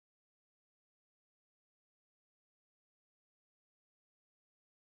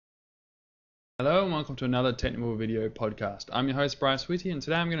Hello and welcome to another technical video podcast. I'm your host Bryce Whitty, and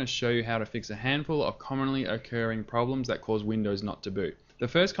today I'm going to show you how to fix a handful of commonly occurring problems that cause Windows not to boot. The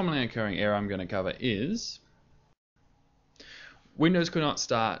first commonly occurring error I'm going to cover is Windows could not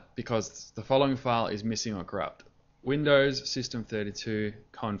start because the following file is missing or corrupt. Windows System32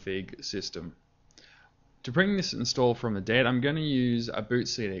 config system. To bring this installed from the dead, I'm going to use a boot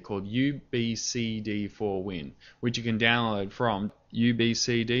CD called ubcd4win, which you can download from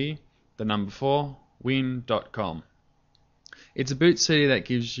ubcd4win.com. It's a boot CD that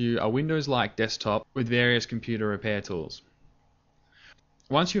gives you a Windows-like desktop with various computer repair tools.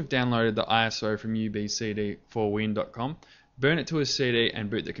 Once you've downloaded the ISO from ubcd4win.com, burn it to a CD and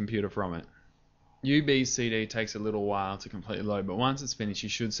boot the computer from it. UBCD takes a little while to completely load, but once it's finished you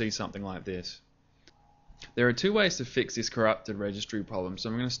should see something like this. There are two ways to fix this corrupted registry problem, so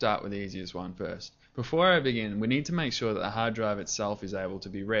I'm going to start with the easiest one first. Before I begin, we need to make sure that the hard drive itself is able to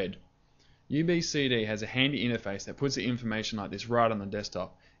be read. UBCD has a handy interface that puts the information like this right on the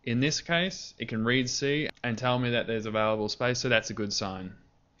desktop. In this case, it can read C and tell me that there's available space, so that's a good sign.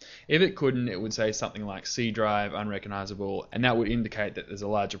 If it couldn't, it would say something like C drive, unrecognizable, and that would indicate that there's a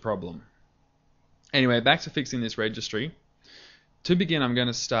larger problem. Anyway, back to fixing this registry. To begin, I'm going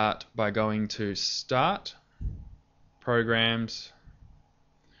to start by going to Start, Programs,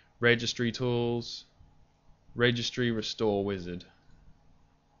 Registry Tools, Registry Restore Wizard.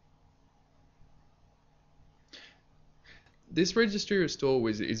 This Registry Restore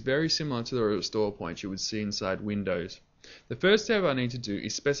Wizard is very similar to the restore point you would see inside Windows. The first step I need to do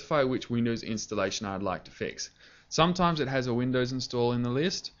is specify which Windows installation I'd like to fix. Sometimes it has a Windows install in the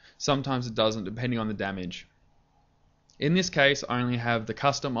list, sometimes it doesn't, depending on the damage. In this case, I only have the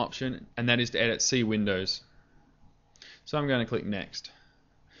custom option, and that is to edit C Windows. So I'm going to click Next.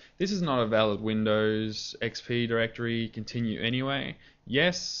 This is not a valid Windows XP directory. Continue anyway.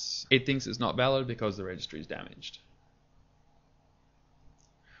 Yes, it thinks it's not valid because the registry is damaged.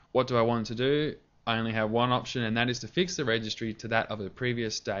 What do I want to do? I only have one option, and that is to fix the registry to that of the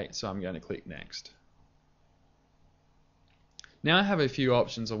previous state, so I'm going to click Next. Now I have a few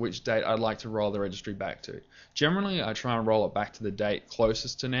options of which date I'd like to roll the registry back to. Generally, I try and roll it back to the date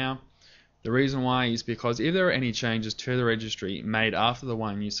closest to now. The reason why is because if there are any changes to the registry made after the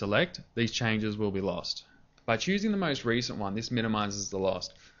one you select, these changes will be lost. By choosing the most recent one, this minimizes the loss.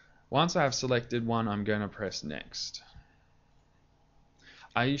 Once I have selected one, I'm going to press Next.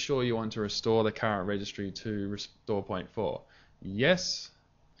 Are you sure you want to restore the current registry to restore point 4? Yes.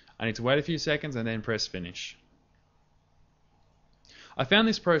 I need to wait a few seconds and then press Finish. I found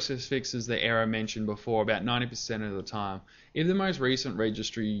this process fixes the error mentioned before about 90% of the time. If the most recent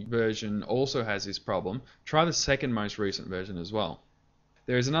registry version also has this problem, try the second most recent version as well.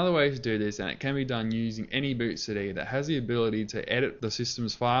 There is another way to do this, and it can be done using any boot CD that has the ability to edit the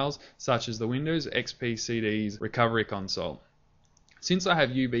system's files, such as the Windows XP CD's recovery console. Since I have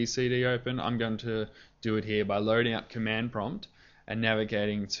UBCD open, I'm going to do it here by loading up Command Prompt and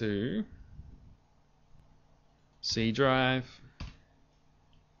navigating to C drive,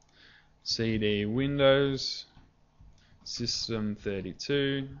 CD Windows,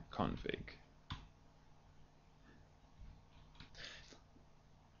 System32 config.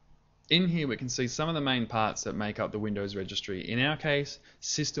 In here we can see some of the main parts that make up the Windows registry. In our case,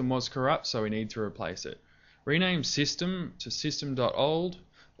 system was corrupt, so we need to replace it. Rename system to system.old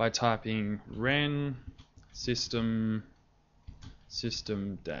by typing ren system-old.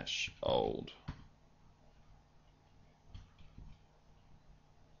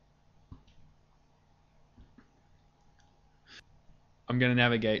 I'm going to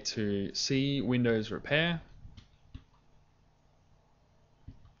navigate to C Windows Repair,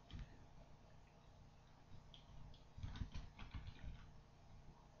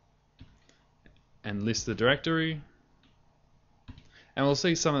 and list the directory, and we'll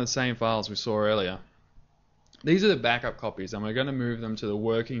see some of the same files we saw earlier. These are the backup copies, and we're going to move them to the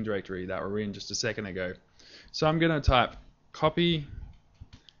working directory that we're in just a second ago. So I'm going to type copy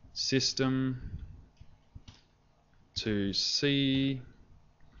system to C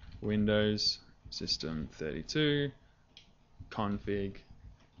Windows System32 config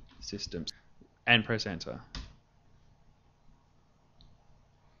systems and press enter.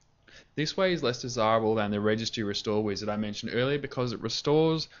 This way is less desirable than the registry restore wizard I mentioned earlier because it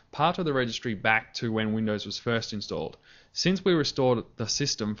restores part of the registry back to when Windows was first installed. Since we restored the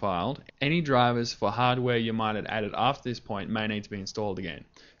system file, any drivers for hardware you might have added after this point may need to be installed again.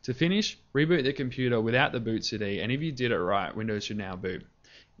 To finish, reboot the computer without the boot CD, and if you did it right, Windows should now boot.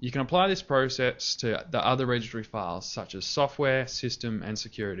 You can apply this process to the other registry files such as software, system, and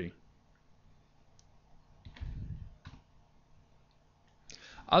security.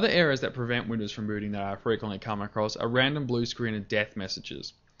 Other errors that prevent Windows from booting that I frequently come across are random blue screen of death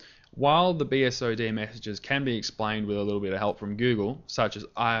messages. While the BSOD messages can be explained with a little bit of help from Google, such as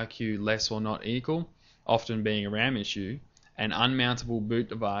IRQ less or not equal, often being a RAM issue, and unmountable boot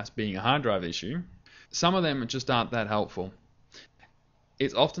device being a hard drive issue, some of them just aren't that helpful.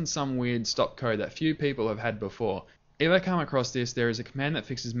 It's often some weird stop code that few people have had before. If I come across this, there is a command that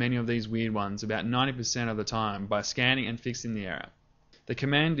fixes many of these weird ones about 90% of the time by scanning and fixing the error. The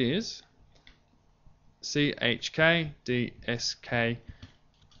command is chkdsk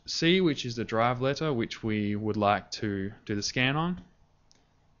C, which is the drive letter which we would like to do the scan on.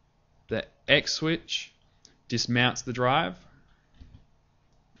 The X switch dismounts the drive.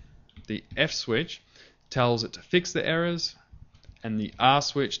 The F switch tells it to fix the errors, and the R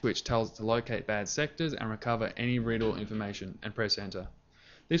switch tells it to locate bad sectors and recover any readable information, and press enter.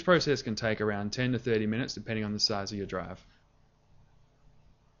 This process can take around 10 to 30 minutes depending on the size of your drive.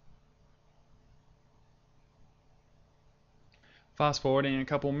 Fast forwarding a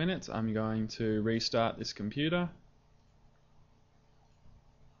couple minutes, I'm going to restart this computer.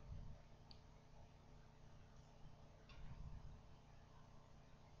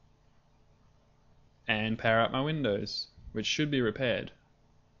 And power up my Windows, which should be repaired.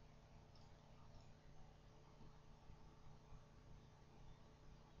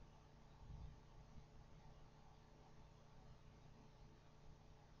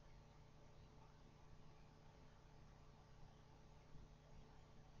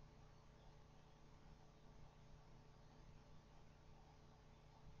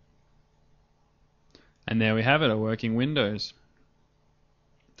 And there we have it, a working Windows.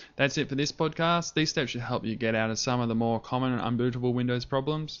 That's it for this podcast. These steps should help you get out of some of the more common and unbootable Windows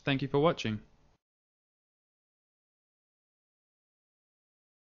problems. Thank you for watching.